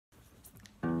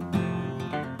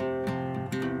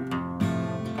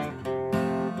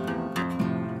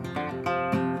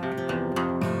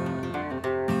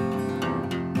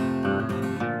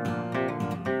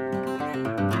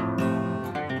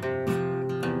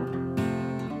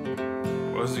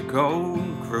Was a cold,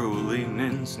 cruel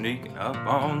evening, sneaking up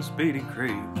on Speedy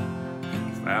Creek.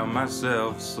 Found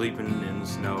myself sleeping in the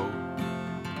snow.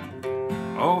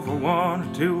 Oh, for one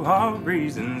or two hard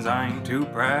reasons I ain't too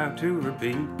proud to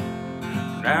repeat.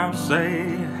 But I'll say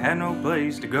I had no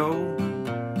place to go.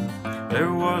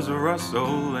 There was a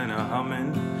rustle and a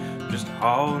humming, just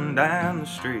hauling down the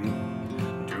street.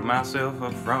 Drew myself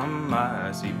up from my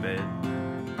icy bed.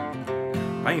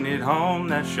 Painted on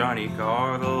that shiny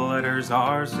car, the letters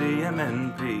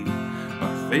RCMNP.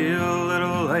 I feel a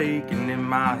little aching in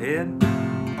my head.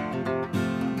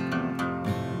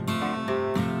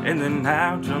 And then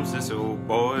out jumps this old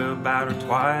boy about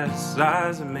twice the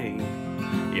size of me.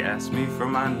 He asked me for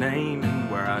my name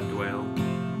and where I dwell.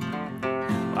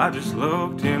 I just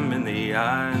looked him in the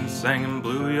eye and sang him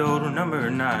Blue Yodel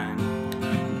number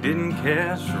 9. Didn't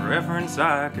catch the reference,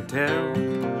 I could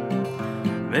tell.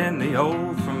 Then the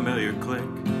old familiar click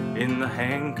in the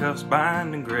handcuffs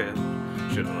bind and grip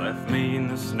should've left me in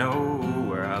the snow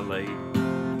where I lay.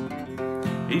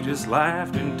 He just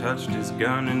laughed and touched his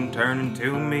gun and turning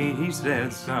to me he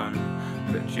said, "Son,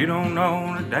 bet you don't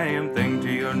know a damn thing to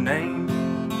your name."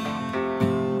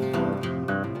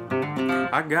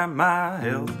 I got my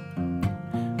health,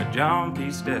 a John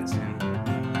P. Stetson.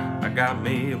 I got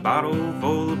me a bottle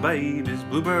full of baby's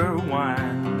bluebird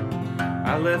wine.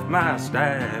 I left my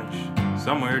stash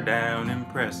somewhere down in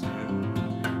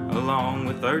Preston, along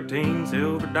with 13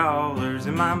 silver dollars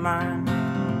in my mind.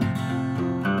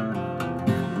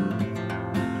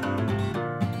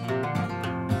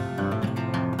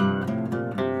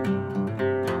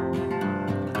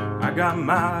 I got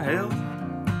my health,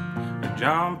 a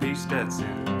John P.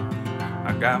 Stetson.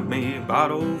 I got me a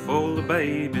bottle full of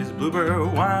baby's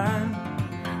bluebird wine.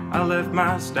 I left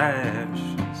my stash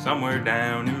somewhere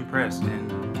down in Preston,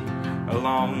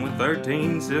 along with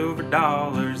 13 silver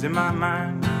dollars in my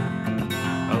mind.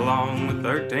 Along with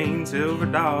 13 silver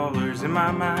dollars in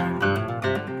my mind.